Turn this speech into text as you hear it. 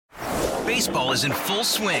Baseball is in full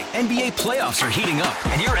swing. NBA playoffs are heating up,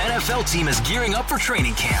 and your NFL team is gearing up for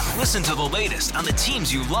training camp. Listen to the latest on the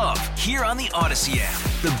teams you love here on the Odyssey app.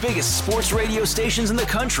 The biggest sports radio stations in the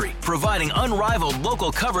country, providing unrivaled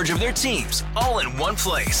local coverage of their teams, all in one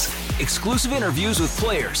place. Exclusive interviews with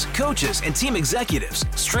players, coaches, and team executives,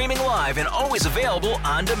 streaming live and always available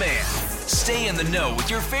on demand. Stay in the know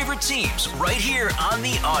with your favorite teams right here on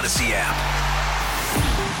the Odyssey app.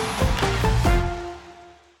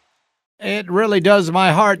 It really does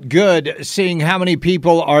my heart good seeing how many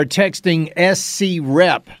people are texting SC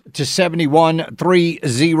Rep to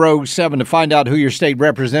 71307 to find out who your state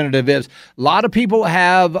representative is. A lot of people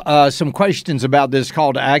have some questions about this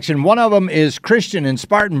call to action. One of them is Christian in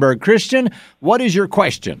Spartanburg. Christian, what is your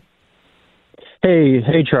question?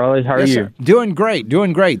 Hey, Charlie. How are you? Sir. Doing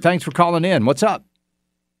great. Thanks for calling in. What's up?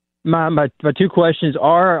 My two questions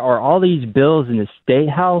are all these bills in the State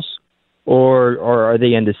House or are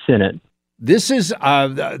they in the Senate? This is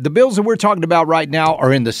the bills that we're talking about right now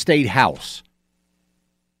are in the State House.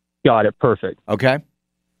 Got it. Perfect. Okay.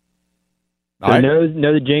 So right. No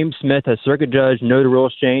to James Smith as circuit judge, no to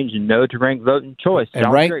rules change, and no to ranked voting choice. Sounds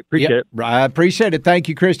great. Appreciate it. I appreciate it. Thank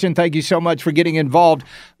you, Christian. Thank you so much for getting involved.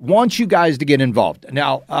 Want you guys to get involved.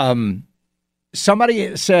 Now,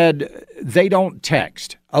 somebody said they don't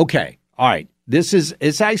text. Okay. All right.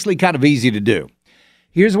 It's actually kind of easy to do.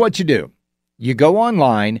 Here's what you do. You go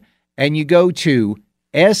online and you go to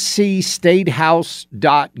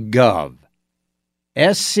scstatehouse.gov.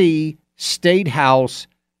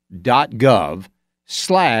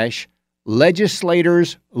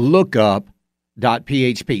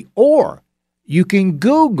 scstatehouse.gov/legislatorsLookup.php. Or you can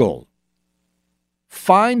Google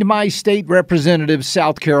Find My State Representative,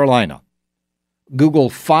 South Carolina. Google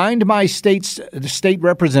Find My State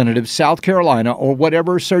Representative, South Carolina, or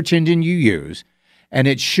whatever search engine you use. And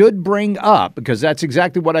it should bring up, because that's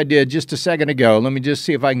exactly what I did just a second ago. Let me just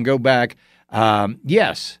see if I can go back.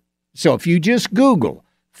 Yes. So if you just Google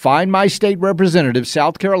Find My State Representative,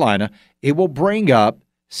 South Carolina, it will bring up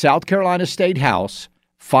South Carolina State House,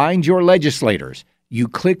 Find Your Legislators. You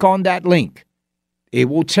click on that link. It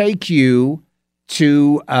will take you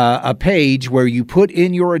to a page where you put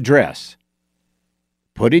in your address.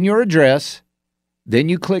 Put in your address, then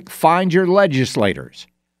you click Find Your Legislators.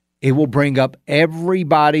 It will bring up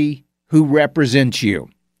everybody who represents you.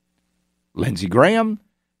 Lindsey Graham,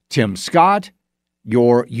 Tim Scott,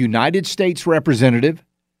 your United States Representative,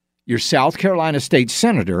 your South Carolina State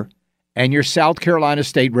Senator, and your South Carolina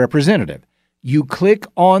State Representative. You click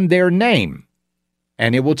on their name,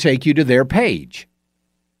 and it will take you to their page.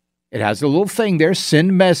 It has a little thing there,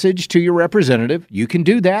 send message to your representative. You can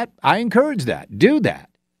do that. I encourage that. Do that.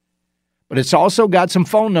 But it's also got some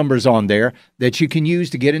phone numbers on there that you can use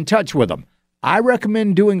to get in touch with them. I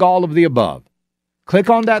recommend doing all of the above. Click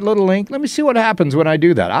on that little link. Let me see what happens when I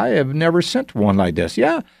do that. I have never sent one like this.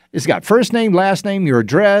 Yeah, it's got first name, last name, your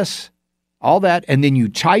address, all that, and then you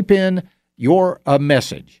type in your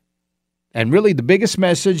message. And really the biggest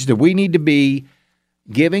message that we need to be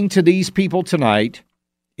giving to these people tonight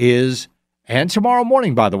is, and tomorrow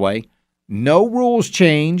morning, by the way, no rules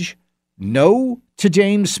change, no to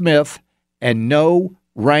James Smith, and no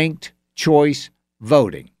ranked choice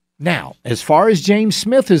voting. Now, as far as James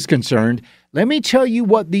Smith is concerned, let me tell you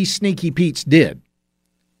what these sneaky Pete's did.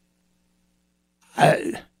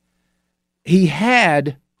 He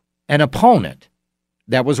had an opponent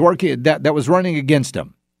that was running against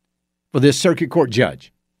him for this circuit court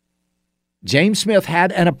judge. James Smith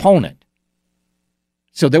had an opponent.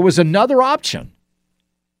 So there was another option.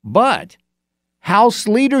 But House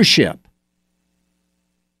leadership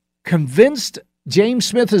convinced James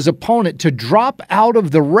Smith's opponent to drop out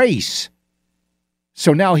of the race.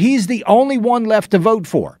 So now he's the only one left to vote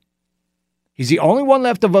for. He's the only one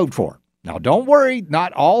left to vote for. Now, don't worry,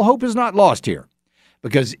 not all hope is not lost here.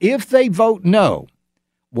 Because if they vote no,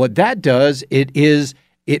 what that does, it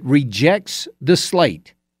rejects the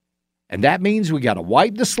slate. And that means we got to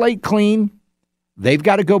wipe the slate clean. They've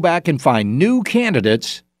got to go back and find new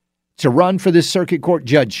candidates to run for this circuit court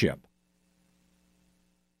judgeship.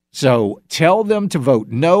 So tell them to vote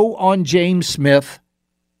no on James Smith.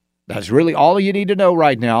 That's really all you need to know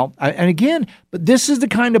right now. And again, but this is the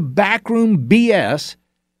kind of backroom BS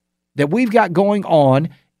that we've got going on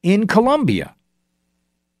in Columbia.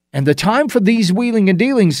 And the time for these wheeling and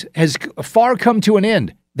dealings has far come to an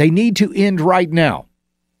end. They need to end right now.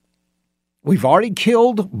 We've already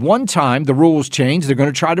killed one time the rules change. They're going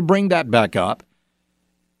to try to bring that back up.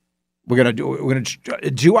 We're going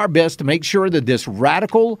to do our best to make sure that this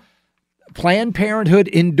radical Planned Parenthood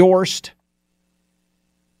endorsed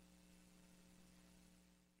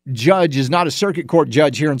judge is not a circuit court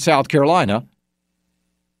judge here in South Carolina.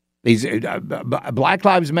 These Black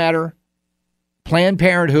Lives Matter, Planned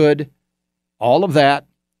Parenthood, all of that.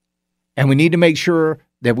 And we need to make sure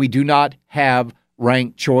that we do not have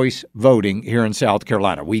ranked choice voting here in South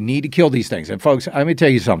Carolina. We need to kill these things. And folks, let me tell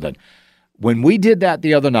you something. When we did that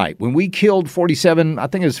the other night, when we killed 47, I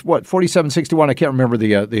think it's 4761, I can't remember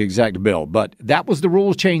the exact bill, but that was the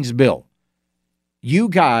rules change bill. You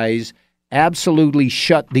guys absolutely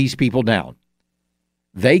shut these people down.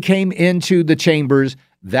 They came into the chambers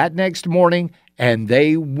that next morning and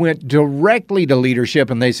they went directly to leadership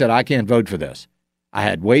and they said, I can't vote for this. I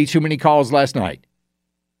had way too many calls last night.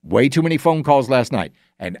 Way too many phone calls last night.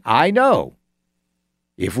 And I know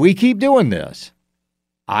if we keep doing this,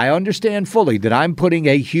 I understand fully that I'm putting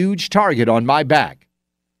a huge target on my back,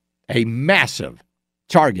 a massive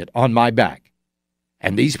target on my back.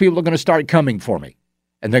 And these people are going to start coming for me.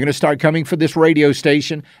 And they're going to start coming for this radio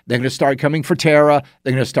station. They're going to start coming for Tara.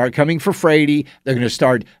 They're going to start coming for Frady. They're going to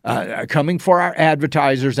start coming for our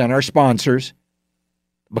advertisers and our sponsors,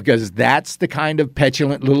 because that's the kind of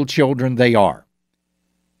petulant little children they are.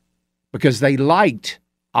 Because they liked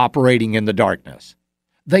operating in the darkness.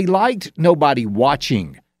 They liked nobody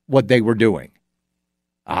watching what they were doing.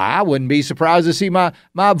 I wouldn't be surprised to see my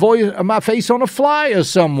face on a flyer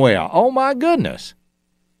somewhere. Oh, my goodness.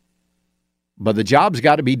 But the job's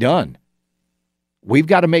got to be done. We've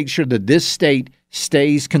got to make sure that this state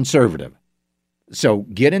stays conservative. So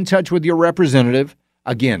get in touch with your representative.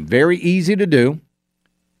 Again, very easy to do.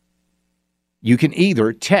 You can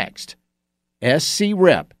either text SC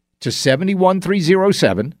Rep to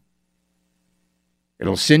 71307.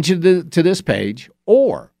 It'll send you to this page,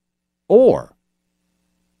 or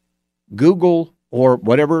Google or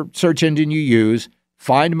whatever search engine you use,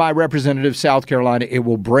 find My Representative South Carolina. It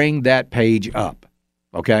will bring that page up,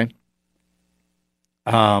 okay?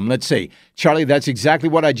 Let's see. Charlie, that's exactly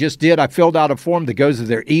what I just did. I filled out a form that goes to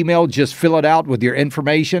their email. Just fill it out with your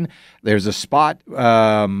information. There's a spot. What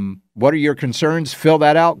are your concerns? Fill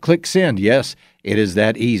that out. Click send. Yes, it is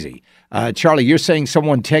that easy. Charlie, you're saying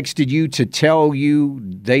someone texted you to tell you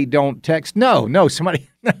they don't text? No, somebody,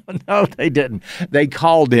 no, they didn't. They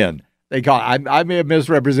called in. I may have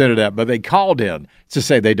misrepresented that, but they called in to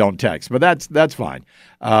say they don't text. But that's fine.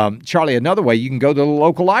 Charlie, another way, you can go to the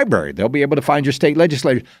local library. They'll be able to find your state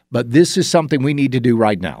legislators. But this is something we need to do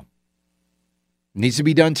right now. Needs to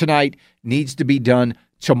be done tonight. Needs to be done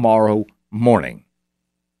tomorrow morning.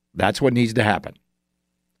 That's what needs to happen.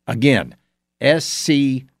 Again,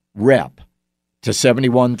 SC Rep to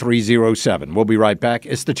 71307. We'll be right back.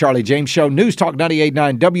 It's the Charlie James Show. News Talk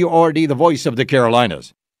 98.9 WRD, the voice of the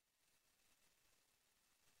Carolinas.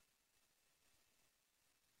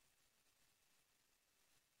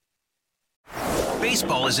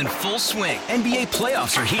 Baseball is in full swing. NBA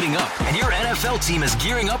playoffs are heating up, and your NFL team is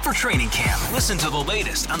gearing up for training camp. Listen to the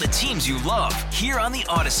latest on the teams you love here on the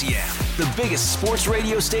Odyssey app. The biggest sports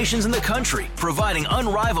radio stations in the country, providing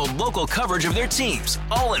unrivaled local coverage of their teams,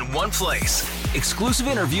 all in one place. Exclusive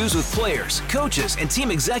interviews with players, coaches, and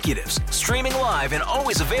team executives, streaming live and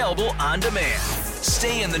always available on demand.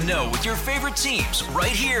 Stay in the know with your favorite teams right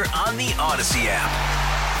here on the Odyssey app.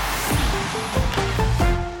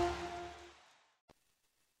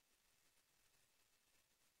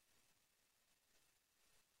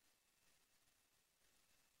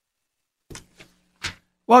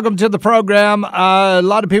 Welcome to the program. A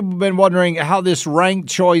lot of people have been wondering how this ranked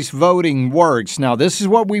choice voting works. Now, this is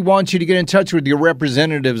what we want you to get in touch with your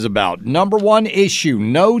representatives about. Number one issue,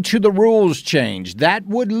 no to the rules change. That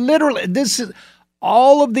would literally,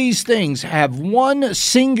 all of these things have one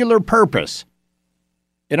singular purpose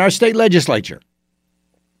in our state legislature: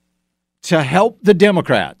 to help the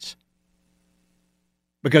Democrats.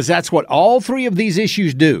 Because that's what all three of these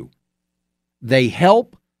issues do. They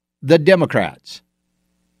help the Democrats.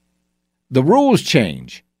 The rules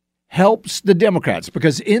change helps the Democrats,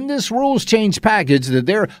 because in this rules change package that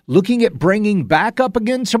they're looking at bringing back up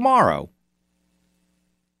again tomorrow,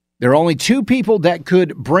 there are only two people that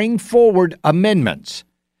could bring forward amendments: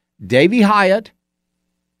 Davey Hyatt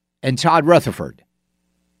and Todd Rutherford.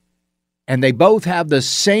 And they both have the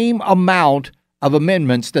same amount of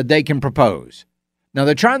amendments that they can propose. Now,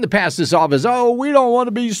 they're trying to pass this off as, oh, we don't want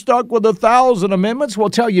to be stuck with 1,000 amendments. Well,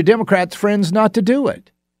 tell your Democrats friends not to do it.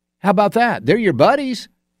 How about that? They're your buddies.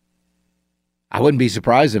 I wouldn't be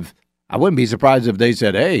surprised if they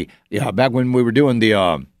said, "Hey, back when we were doing the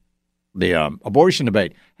abortion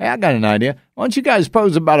debate, hey, I got an idea. Why don't you guys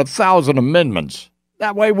pose about 1,000 amendments?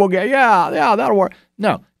 That way we'll get that'll work."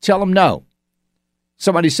 No, tell them no.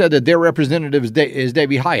 Somebody said that their representative is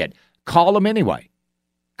Davey Hyatt. Call him anyway.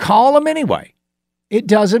 It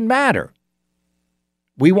doesn't matter.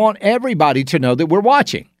 We want everybody to know that we're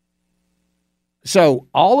watching. So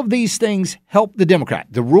all of these things help the Democrat.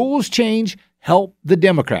 The rules change help the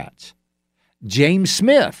Democrats. James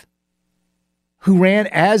Smith, who ran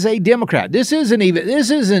as a Democrat. This isn't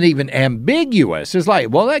even ambiguous. It's like,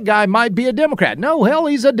 well, that guy might be a Democrat. No, hell,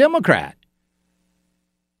 he's a Democrat.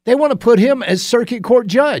 They want to put him as circuit court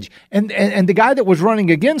judge. And the guy that was running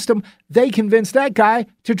against him, they convinced that guy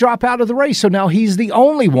to drop out of the race. So now he's the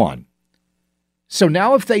only one. So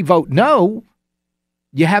now if they vote no,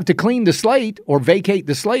 you have to clean the slate or vacate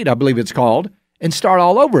the slate, I believe it's called, and start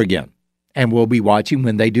all over again. And we'll be watching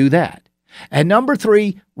when they do that. And number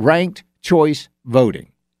 3, ranked choice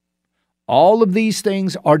voting. All of these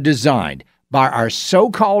things are designed by our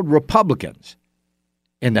so-called Republicans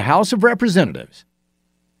in the House of Representatives,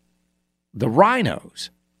 the rhinos,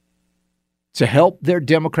 to help their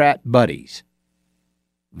Democrat buddies.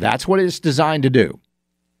 That's what it's designed to do.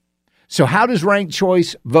 So how does ranked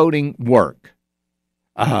choice voting work?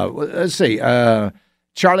 Let's see.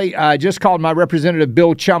 Charlie, I just called my representative,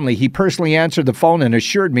 Bill Chumley. He personally answered the phone and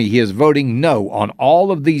assured me he is voting no on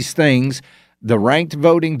all of these things, the ranked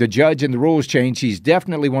voting, the judge, and the rules change. He's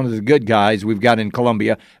definitely one of the good guys we've got in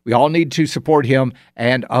Columbia. We all need to support him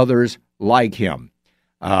and others like him.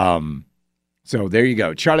 So there you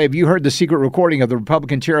go. Charlie, have you heard the secret recording of the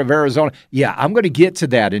Republican chair of Arizona? Yeah, I'm going to get to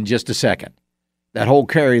that in just a second, that whole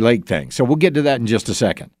Kerry Lake thing. So we'll get to that in just a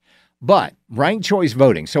second. But ranked choice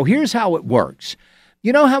voting. So here's how it works.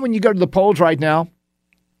 You know how when you go to the polls right now,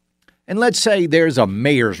 and let's say there's a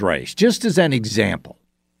mayor's race, just as an example,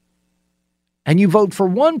 and you vote for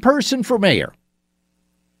one person for mayor,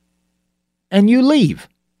 and you leave,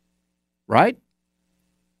 right?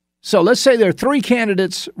 So let's say there are 3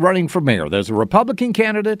 candidates running for mayor. There's a Republican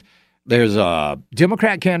candidate, there's a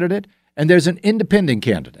Democrat candidate, and there's an independent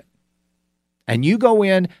candidate. And you go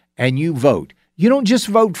in and you vote. You don't just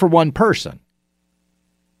vote for one person.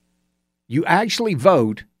 You actually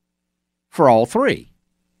vote for all 3.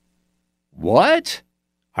 What?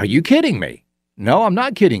 Are you kidding me? No, I'm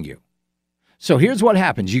not kidding you. So here's what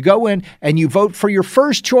happens. You go in and you vote for your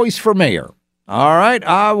first choice for mayor. All right,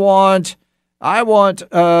 I want Mike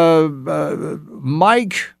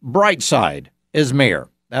Brightside as mayor.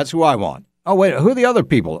 That's who I want. Oh, wait, who are the other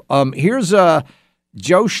people? Here's Joe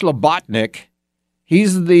Schlabotnik.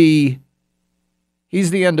 He's the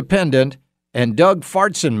independent, and Doug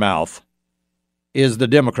Fartsenmouth is the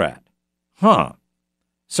Democrat. Huh.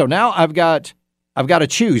 So now I've got to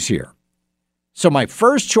choose here. So my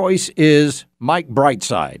first choice is Mike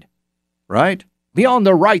Brightside, right? Be on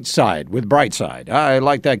the right side with Brightside. I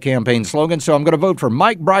like that campaign slogan, so I'm going to vote for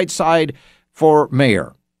Mike Brightside for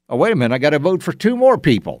mayor. Oh, wait a minute. I got to vote for 2 more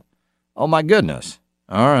people. Oh, my goodness.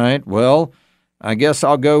 All right. Well, I guess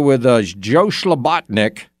I'll go with Joe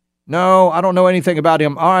Schlabotnik. No, I don't know anything about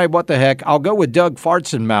him. All right, what the heck. I'll go with Doug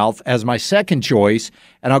Fartsenmouth as my second choice,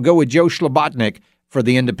 and I'll go with Joe Schlabotnik for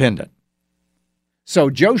the independent. So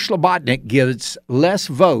Joe Schlabotnik gets less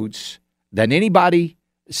votes than anybody.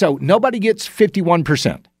 So nobody gets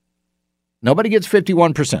 51%. Nobody gets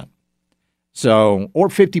 51%. So, or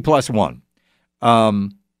 50 plus 1.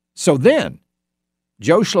 So then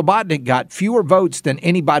Joe Schlabotnik got fewer votes than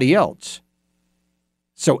anybody else.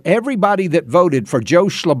 So everybody that voted for Joe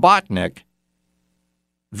Schlabotnik,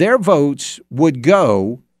 their votes would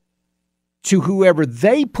go to whoever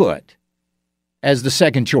they put as the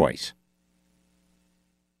second choice.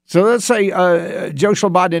 So let's say Joe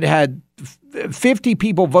Schlabotnik had 50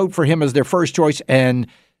 people vote for him as their first choice, and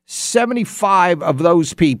 75 of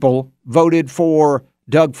those people voted for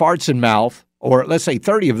Doug Fartsenmouth, or let's say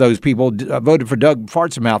 30 of those people voted for Doug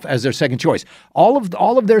Fartsenmouth as their second choice.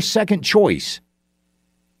 All of their second choice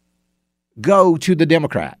go to the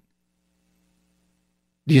Democrat.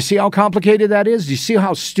 Do you see how complicated that is? Do you see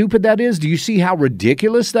how stupid that is? Do you see how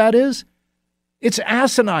ridiculous that is? It's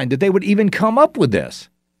asinine that they would even come up with this.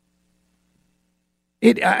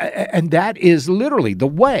 And that is literally the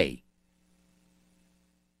way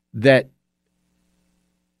that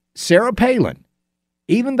Sarah Palin,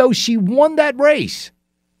 even though she won that race,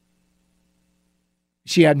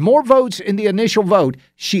 she had more votes in the initial vote,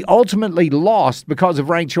 she ultimately lost because of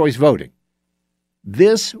ranked choice voting.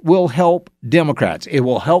 This will help Democrats. It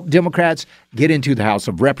will help Democrats get into the House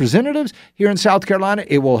of Representatives here in South Carolina.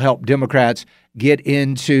 It will help Democrats get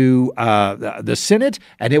into the Senate,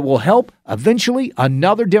 and it will help eventually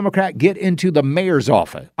another Democrat get into the mayor's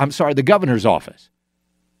office. The governor's office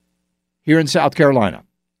here in South Carolina.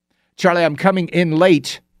 Charlie, I'm coming in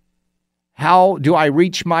late. How do I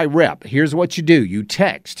reach my rep? Here's what you do. You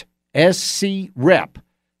text SC Rep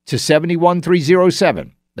to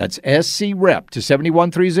 71307. That's SCREP to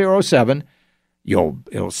 71307.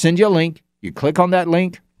 It'll send you a link. You click on that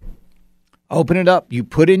link, open it up, you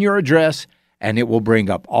put in your address, and it will bring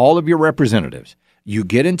up all of your representatives. You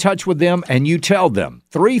get in touch with them, and you tell them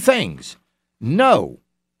 3 things. No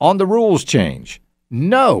on the rules change.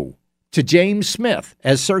 No to James Smith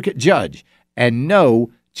as circuit judge. And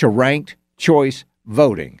no to ranked choice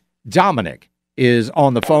voting. Dominic is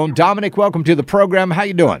on the phone. Dominic, welcome to the program. How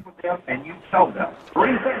you doing?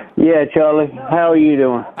 Yeah, Charlie. How are you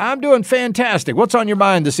doing? I'm doing fantastic. What's on your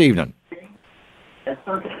mind this evening?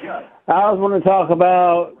 I was going to talk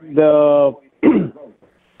about the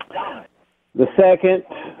second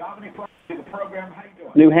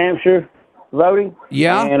New Hampshire voting.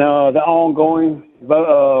 Yeah. And the ongoing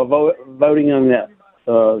voting in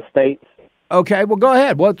the states. Okay, well, go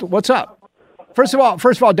ahead. What's up? First of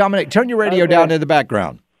all, Dominic, turn your radio down in the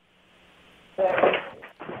background.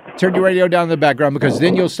 Turn your radio down in the background, because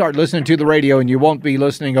then you'll start listening to the radio and you won't be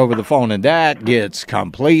listening over the phone, and that gets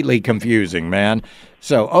completely confusing, man.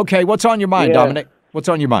 So, okay, what's on your mind, Dominic? What's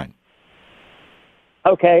on your mind?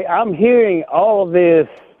 Okay, I'm hearing all these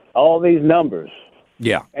numbers.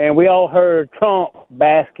 Yeah. And we all heard Trump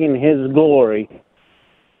basking his glory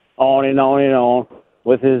on and on and on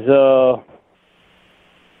with his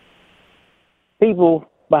people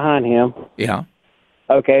behind him. Yeah.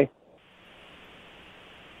 Okay.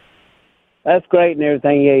 That's great and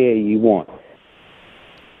everything. Yeah, you want.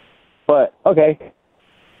 But, okay.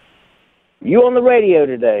 You on the radio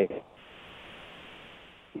today.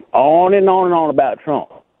 On and on and on about Trump.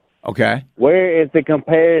 Okay. Where is the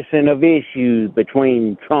comparison of issues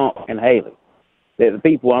between Trump and Haley? That the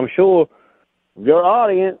people, I'm sure, your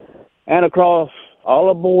audience and across all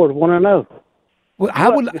the board want to know. Well,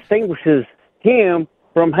 what distinguishes him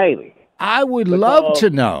from Haley? I would love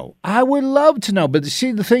to know. But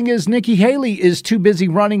see, the thing is, Nikki Haley is too busy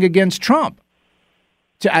running against Trump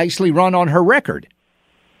to actually run on her record.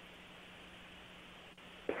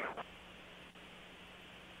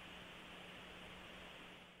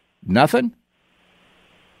 Nothing?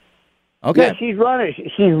 Okay. Yeah, she's running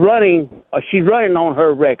on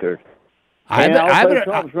her record.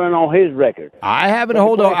 Trump's running on his record. I haven't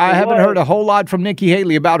heard a whole lot from Nikki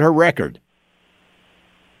Haley about her record.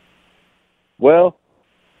 Well,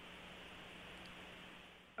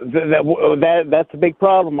 that's a big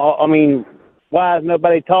problem. I mean, why is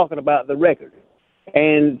nobody talking about the record?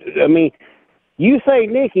 And, I mean, you say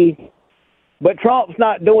Nikki, but Trump's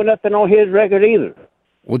not doing nothing on his record either.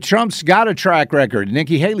 Well, Trump's got a track record.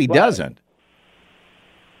 Nikki Haley doesn't.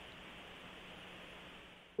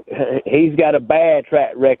 He's got a bad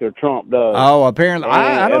track record, Trump does. Oh, apparently.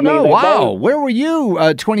 I don't know. Wow. Where were you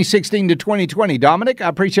 2016 to 2020? Dominic, I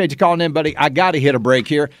appreciate you calling in, buddy. I got to hit a break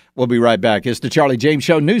here. We'll be right back. It's the Charlie James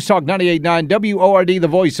Show. News Talk 98.9 WORD, the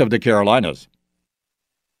voice of the Carolinas.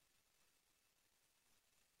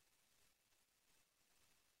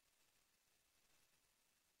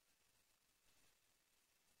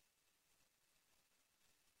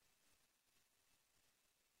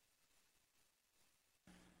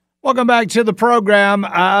 Welcome back to the program.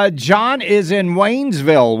 John is in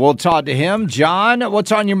Waynesville. We'll talk to him. John,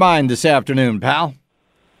 what's on your mind this afternoon, pal?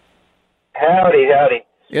 Howdy.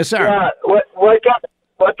 Yes, sir. Yeah,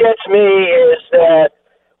 what gets me is that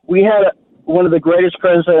we had one of the greatest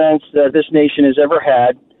presidents that this nation has ever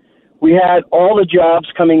had. We had all the jobs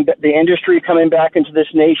the industry coming back into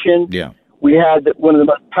this nation. Yeah. We had one of the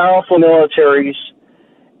most powerful militaries,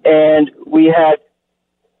 and we had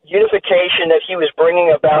unification that he was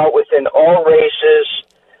bringing about within all races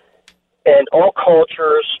and all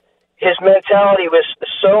cultures. His mentality was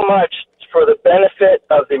so much for the benefit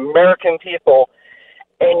of the American people,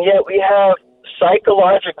 and yet we have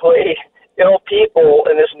psychologically ill people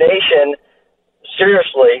in this nation,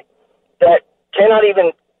 seriously, that cannot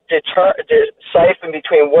even decipher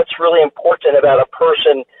between what's really important about a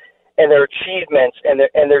person and their achievements and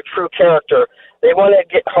their true character. They want to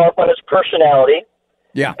harp on his personality.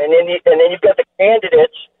 Yeah. And then you've got the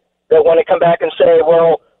candidates that want to come back and say,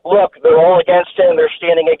 well, look, they're all against him, they're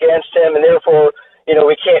standing against him, and therefore,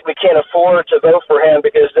 we can't afford to vote for him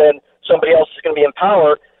because then somebody else is going to be in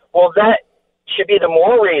power. Well, that should be the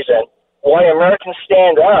more reason why Americans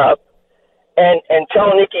stand up and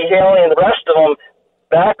tell Nikki Haley and the rest of them,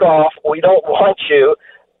 back off, we don't want you.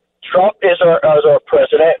 Trump is our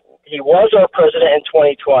president. He was our president in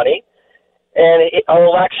 2020. And our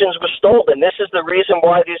elections were stolen. This is the reason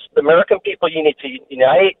why the American people, you need to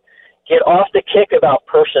unite, get off the kick about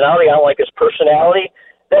personality. I don't like his personality.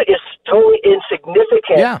 That is totally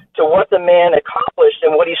insignificant to what the man accomplished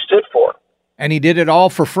and what he stood for. And he did it all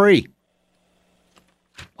for free.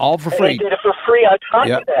 All for free. And they did it for free on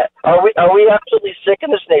top of that. Are we absolutely sick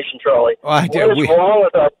in this nation, Charlie? What is wrong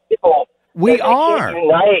with our people? We are. Can't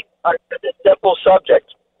unite on this simple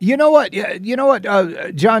subject. You know what,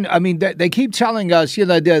 John? I mean, they keep telling us,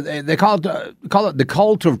 they call it the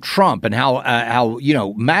cult of Trump, and how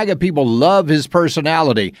MAGA people love his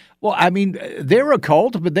personality. Well, I mean, they're a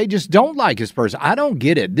cult, but they just don't like his person. I don't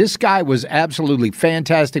get it. This guy was absolutely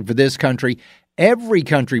fantastic for this country. Every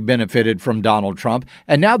country benefited from Donald Trump,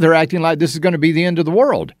 and now they're acting like this is going to be the end of the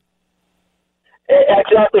world.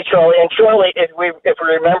 Exactly, Charlie. And Charlie, if we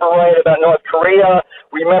remember right about North Korea,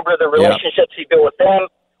 remember the relationships he built with them.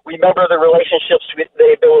 Remember the relationships he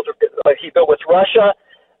built with Russia.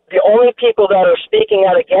 The only people that are speaking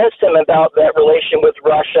out against him about that relation with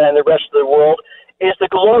Russia and the rest of the world is the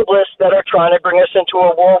globalists that are trying to bring us into a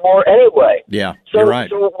world war anyway. Yeah, you're right.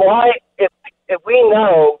 So why, if we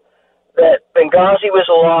know that Benghazi was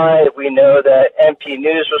a lie, we know that MP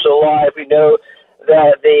News was a lie, we know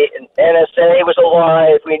that the NSA was a lie,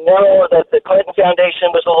 if we know that the Clinton Foundation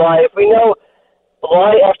was a lie, if we know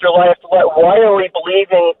lie after lie after lie, why are we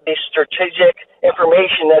believing the strategic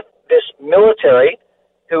information that this military,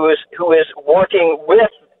 who is working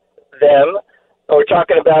with them, we're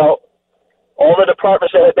talking about all the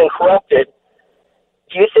departments that have been corrupted?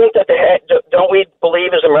 Do you think that don't we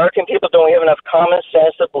believe as American people, don't we have enough common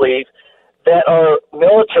sense to believe that our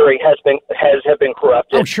military have been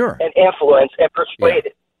corrupted, and influenced and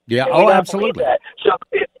persuaded? Yeah. Absolutely. That. So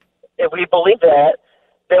if we believe that,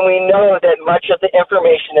 then we know that much of the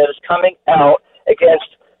information that is coming out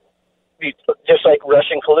against, just like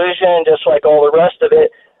Russian collusion, just like all the rest of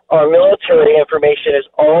it, our military information has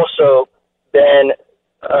also been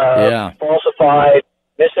falsified,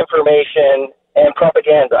 misinformation, and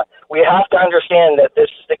propaganda. We have to understand that this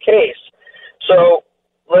is the case. So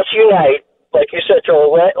let's unite. Like you said,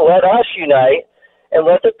 Joel, let us unite and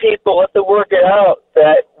let the people, let the word get out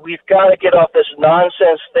that we've got to get off this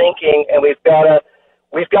nonsense thinking, and we've got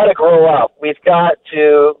to grow up. We've got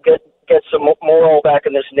to get some moral back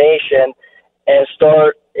in this nation and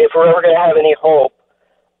start, if we're ever going to have any hope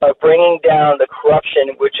of bringing down the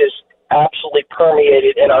corruption which is absolutely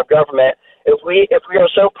permeated in our government. If we are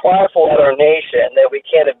so prideful at our nation that we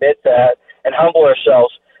can't admit that and humble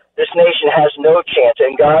ourselves, this nation has no chance,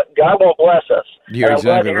 and God won't bless us. You're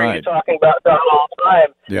exactly right. You talking about God all the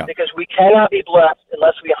time, because we cannot be blessed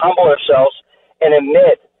unless we humble ourselves and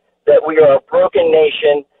admit that we are a broken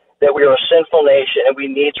nation, that we are a sinful nation, and we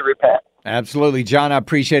need to repent. Absolutely. John, I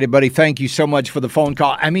appreciate it, buddy. Thank you so much for the phone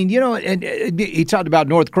call. I mean, and he talked about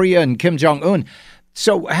North Korea and Kim Jong-un.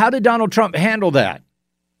 So how did Donald Trump handle that?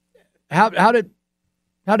 How did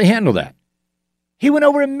he handle that? He went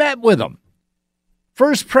over and met with them.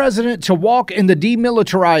 First president to walk in the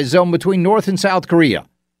demilitarized zone between North and South Korea.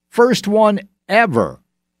 First one ever.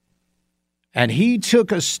 And he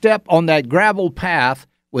took a step on that gravel path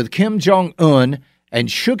with Kim Jong-un and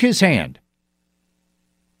shook his hand.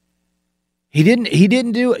 He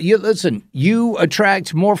didn't do it. Listen, you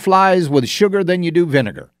attract more flies with sugar than you do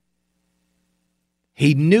vinegar.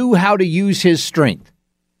 He knew how to use his strength.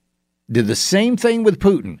 Did the same thing with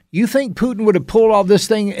Putin. You think Putin would have pulled off this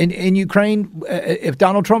thing in Ukraine if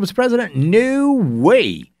Donald Trump was president? No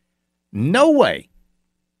way. No way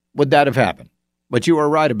would that have happened. But you were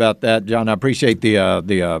right about that, John. I appreciate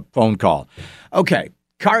the phone call. Okay,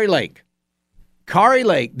 Kari Lake. Kari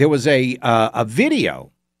Lake, there was a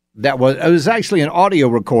video it was actually an audio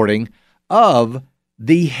recording of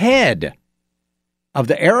the head of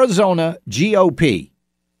the Arizona GOP.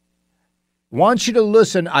 Want you to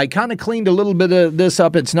listen. I kind of cleaned a little bit of this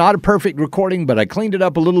up. It's not a perfect recording, but I cleaned it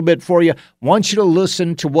up a little bit for you. Want you to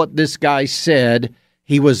listen to what this guy said.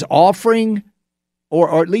 He was offering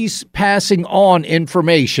or at least passing on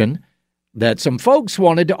information that some folks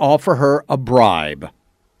wanted to offer her a bribe.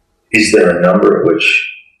 Is there a number at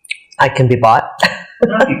which I can be bought?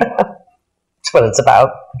 Not be bought. That's what it's about.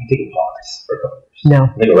 You take a pause for a couple years. No.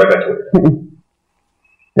 And then go right back to it.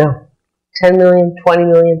 No. 10 million, 20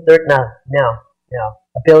 million, 30, no.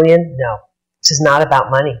 A billion, no. This is not about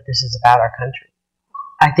money. This is about our country.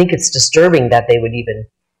 I think it's disturbing that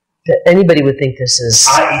that anybody would think this is...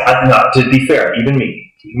 To be fair, even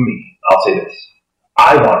me, I'll say this.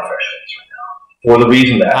 I want a fresh face right now. For the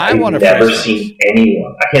reason that I've never seen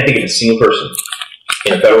anyone, I can't think of a single person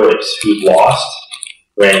in a federal race who's lost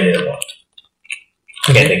ran into one.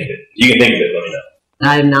 I can't think of it. You can think of it, let me know.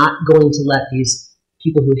 I'm not going to let these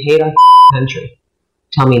people who hate our country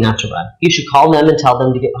tell me not to run. You should call them and tell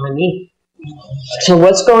them to get behind me. So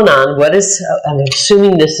what's going on? I'm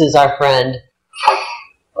assuming this is our friend.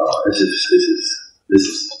 This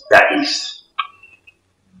is back east.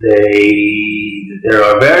 there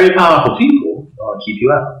are very powerful people who want to keep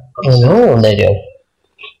you out. I know they do.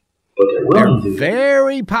 But they're willing to.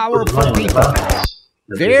 Very powerful people.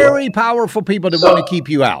 Very powerful people that want to keep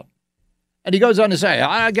you out. And he goes on to say,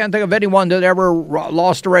 I can't think of anyone that ever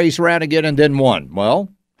lost a race, ran again, and then won. Well,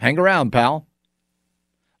 hang around, pal.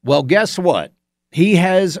 Well, guess what? He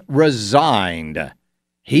has resigned.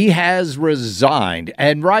 He has resigned,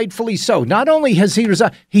 and rightfully so. Not only has he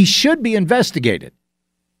resigned, he should be investigated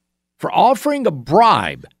for offering a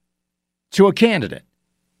bribe to a candidate.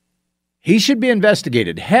 He should be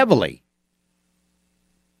investigated heavily.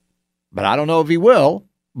 But I don't know if he will,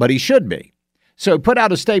 but he should be. So he put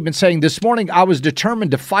out a statement saying, this morning I was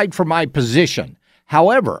determined to fight for my position.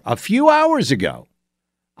 However, a few hours ago,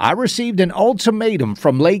 I received an ultimatum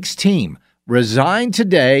from Lake's team. Resign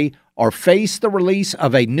today or face the release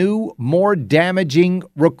of a new, more damaging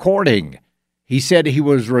recording. He said he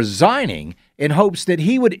was resigning in hopes that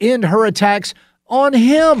he would end her attacks on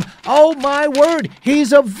him. Oh, my word.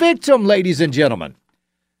 He's a victim, ladies and gentlemen.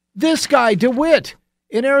 This guy, DeWitt,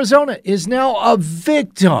 in Arizona, is now a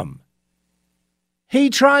victim. He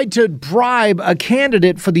tried to bribe a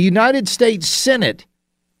candidate for the United States Senate,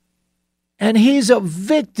 and he's a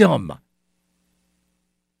victim.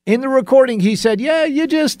 In the recording, he said, yeah, you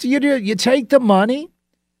take the money.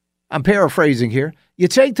 I'm paraphrasing here. You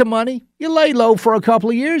take the money, you lay low for a couple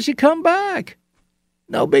of years, you come back.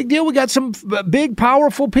 No big deal. We got some big,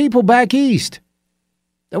 powerful people back east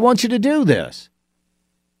that want you to do this.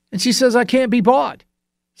 And she says, I can't be bought.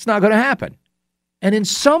 It's not going to happen. And in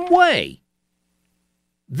some way,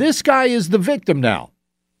 this guy is the victim now.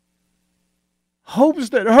 Hopes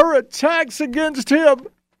that her attacks against him.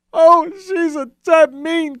 Oh, she's that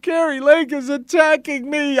mean. Carrie Lake is attacking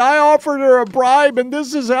me. I offered her a bribe, and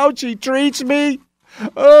this is how she treats me.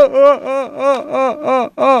 Look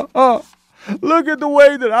at the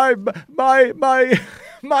way that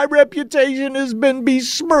my reputation has been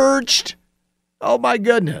besmirched. Oh, my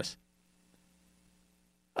goodness.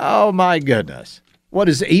 Oh, my goodness. What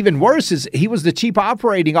is even worse is he was the chief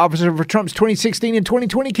operating officer for Trump's 2016 and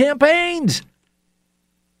 2020 campaigns.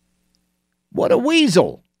 What a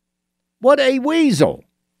weasel. What a weasel.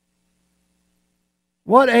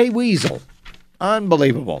 What a weasel.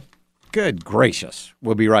 Unbelievable. Good gracious.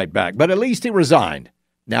 We'll be right back. But at least he resigned.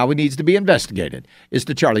 Now he needs to be investigated. It's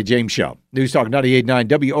the Charlie James Show. News Talk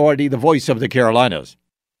 98.9 WORD, the voice of the Carolinas.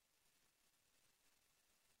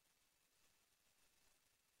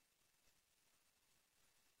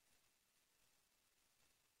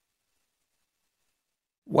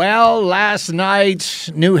 Well, last night's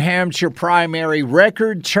New Hampshire primary,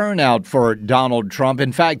 record turnout for Donald Trump.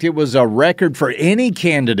 In fact, it was a record for any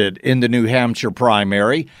candidate in the New Hampshire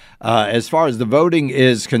primary as far as the voting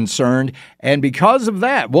is concerned. And because of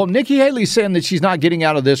that, well, Nikki Haley's saying that she's not getting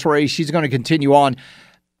out of this race. She's going to continue on. A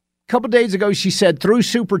couple of days ago, she said through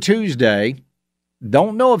Super Tuesday.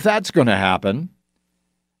 Don't know if that's going to happen.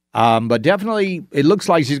 But definitely, it looks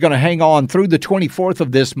like she's going to hang on through the 24th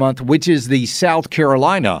of this month, which is the South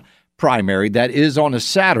Carolina primary. That is on a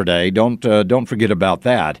Saturday. Don't forget about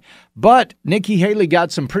that. But Nikki Haley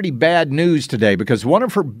got some pretty bad news today because one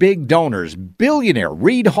of her big donors, billionaire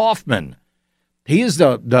Reid Hoffman, he is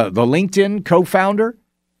the LinkedIn co-founder,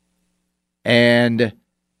 and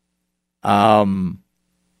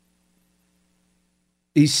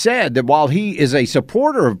he said that while he is a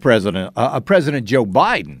supporter of President Joe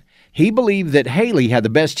Biden, he believed that Haley had the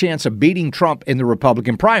best chance of beating Trump in the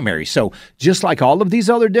Republican primary. So just like all of these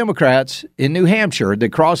other Democrats in New Hampshire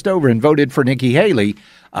that crossed over and voted for Nikki Haley,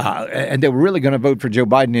 and they were really going to vote for Joe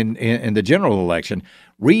Biden in the general election,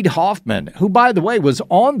 Reid Hoffman, who, by the way, was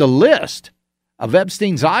on the list of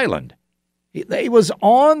Epstein's Island. He was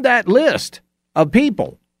on that list of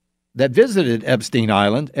people that visited Epstein's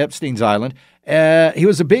Island. He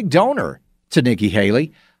was a big donor to Nikki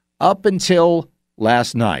Haley up until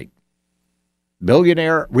last night.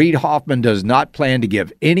 Billionaire Reid Hoffman does not plan to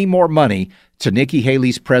give any more money to Nikki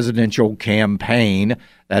Haley's presidential campaign.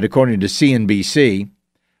 That, according to CNBC.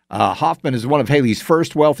 Hoffman is one of Haley's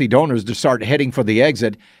first wealthy donors to start heading for the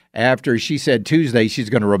exit after she said Tuesday she's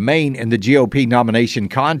going to remain in the GOP nomination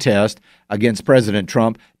contest against President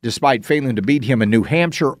Trump, despite failing to beat him in New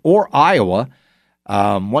Hampshire or Iowa.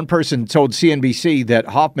 One person told CNBC that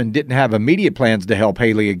Hoffman didn't have immediate plans to help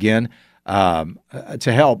Haley again. Declined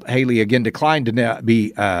to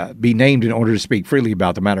be named in order to speak freely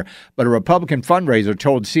about the matter. But a Republican fundraiser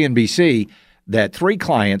told CNBC that 3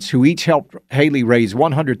 clients who each helped Haley raise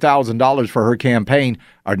 $100,000 for her campaign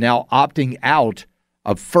are now opting out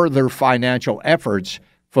of further financial efforts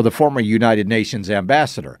for the former United Nations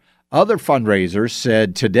ambassador. Other fundraisers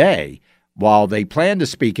said today while they plan to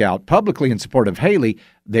speak out publicly in support of Haley,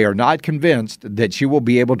 they are not convinced that she will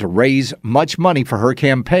be able to raise much money for her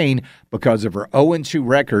campaign because of her 0-2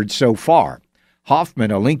 record so far.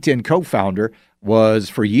 Hoffman, a LinkedIn co-founder, was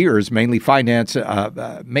for years mainly financed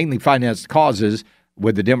causes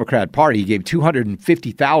with the Democrat Party. He gave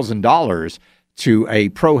 $250,000 to a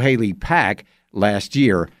pro-Haley PAC last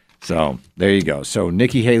year. So there you go. So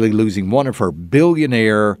Nikki Haley losing one of her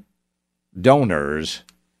billionaire donors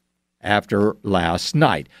after last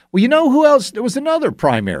night. Well, you know who else? There was another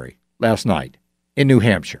primary last night in New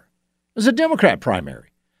Hampshire. It was a Democrat primary.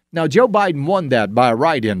 Now, Joe Biden won that by a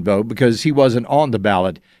write-in vote because he wasn't on the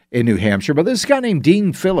ballot in New Hampshire, but this guy named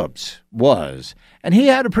Dean Phillips was, and he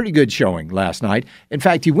had a pretty good showing last night. In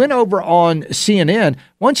fact, he went over on CNN. I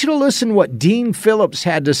want you to listen to what Dean Phillips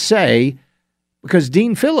had to say, because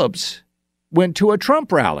Dean Phillips went to a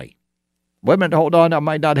Trump rally. Wait a minute, hold on. I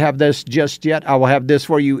might not have this just yet. I will have this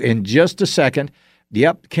for you in just a second.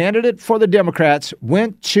 Yep, candidate for the Democrats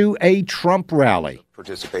went to a Trump rally.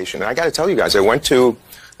 Participation. And I got to tell you guys, I went to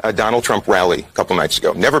a Donald Trump rally a couple nights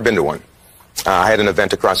ago. Never been to one. I had an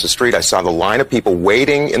event across the street. I saw the line of people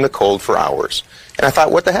waiting in the cold for hours. And I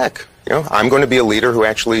thought, what the heck? You know, I'm going to be a leader who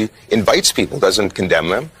actually invites people, doesn't condemn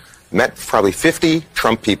them. Met probably 50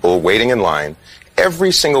 Trump people waiting in line.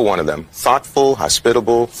 Every single one of them, thoughtful,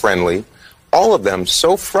 hospitable, friendly. All of them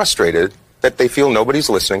so frustrated that they feel nobody's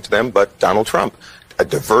listening to them but Donald Trump. A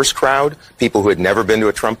diverse crowd, people who had never been to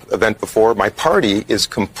a Trump event before. My party is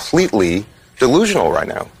completely delusional right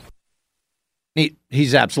now.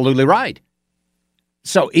 He's absolutely right.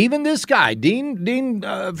 So even this guy, Dean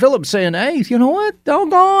Phillips, saying, hey, you know what?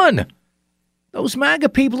 Doggone. Those MAGA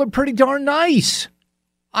people are pretty darn nice.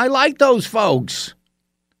 I like those folks.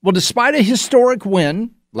 Well, despite a historic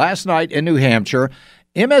win last night in New Hampshire,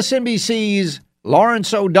 MSNBC's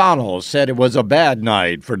Lawrence O'Donnell said it was a bad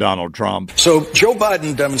night for Donald Trump. So Joe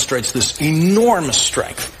Biden demonstrates this enormous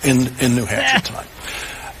strength in New Hampshire tonight.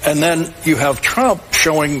 And then you have Trump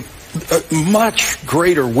showing a much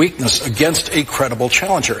greater weakness against a credible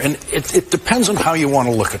challenger. And it depends on how you want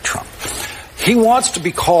to look at Trump. He wants to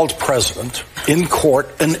be called president in court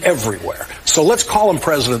and everywhere. So let's call him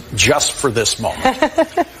president just for this moment.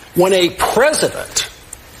 When a president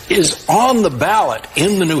is on the ballot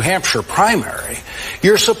in the New Hampshire primary,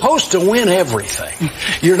 you're supposed to win everything.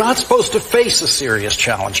 You're not supposed to face a serious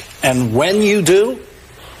challenge. And when you do,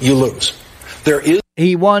 you lose.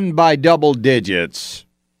 He won by double digits.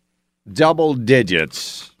 Double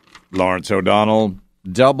digits. Lawrence O'Donnell,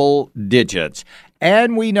 double digits.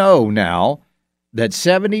 And we know now that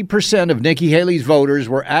 70% of Nikki Haley's voters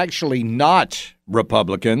were actually not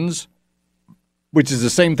Republicans, which is the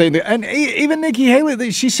same thing. And even Nikki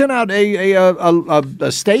Haley, she sent out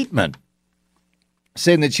a statement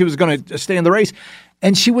saying that she was going to stay in the race,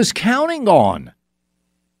 and she was counting on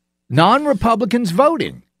non-Republicans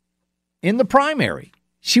voting in the primary.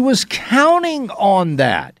 She was counting on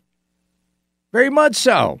that. Very much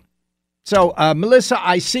so. So, Melissa,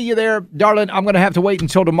 I see you there. Darling, I'm going to have to wait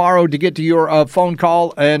until tomorrow to get to your phone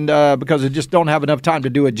call, and because I just don't have enough time to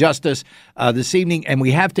do it justice this evening. And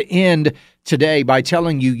we have to end today by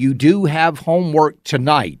telling you, you do have homework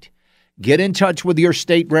tonight. Get in touch with your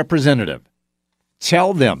state representative.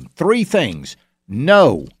 Tell them 3 things.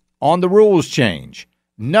 No on the rules change.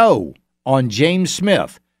 No on James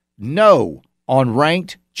Smith. No on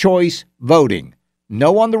ranked choice voting.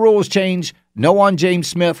 No on the rules change. No on James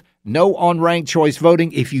Smith. No on ranked choice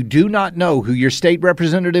voting. If you do not know who your state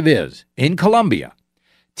representative is in Columbia,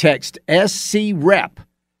 text SC-REP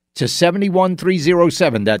to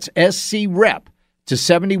 71307. That's SC-REP to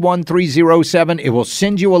 71307. It will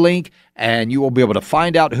send you a link, and you will be able to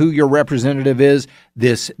find out who your representative is.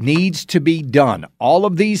 This needs to be done. All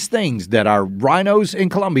of these things that our rhinos in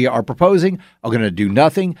Columbia are proposing are going to do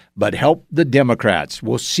nothing but help the Democrats.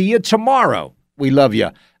 We'll see you tomorrow. We love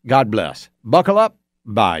you. God bless. Buckle up.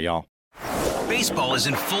 Bye, y'all. Baseball is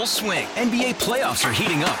in full swing. NBA playoffs are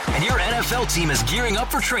heating up, and your NFL team is gearing up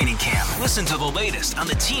for training camp. Listen to the latest on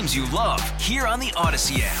the teams you love here on the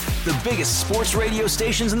Odyssey app. The biggest sports radio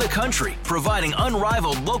stations in the country, providing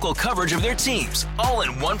unrivaled local coverage of their teams, all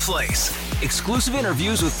in one place. Exclusive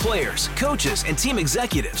interviews with players, coaches, and team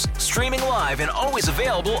executives, streaming live and always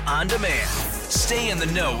available on demand. Stay in the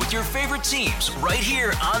know with your favorite teams right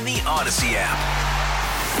here on the Odyssey app.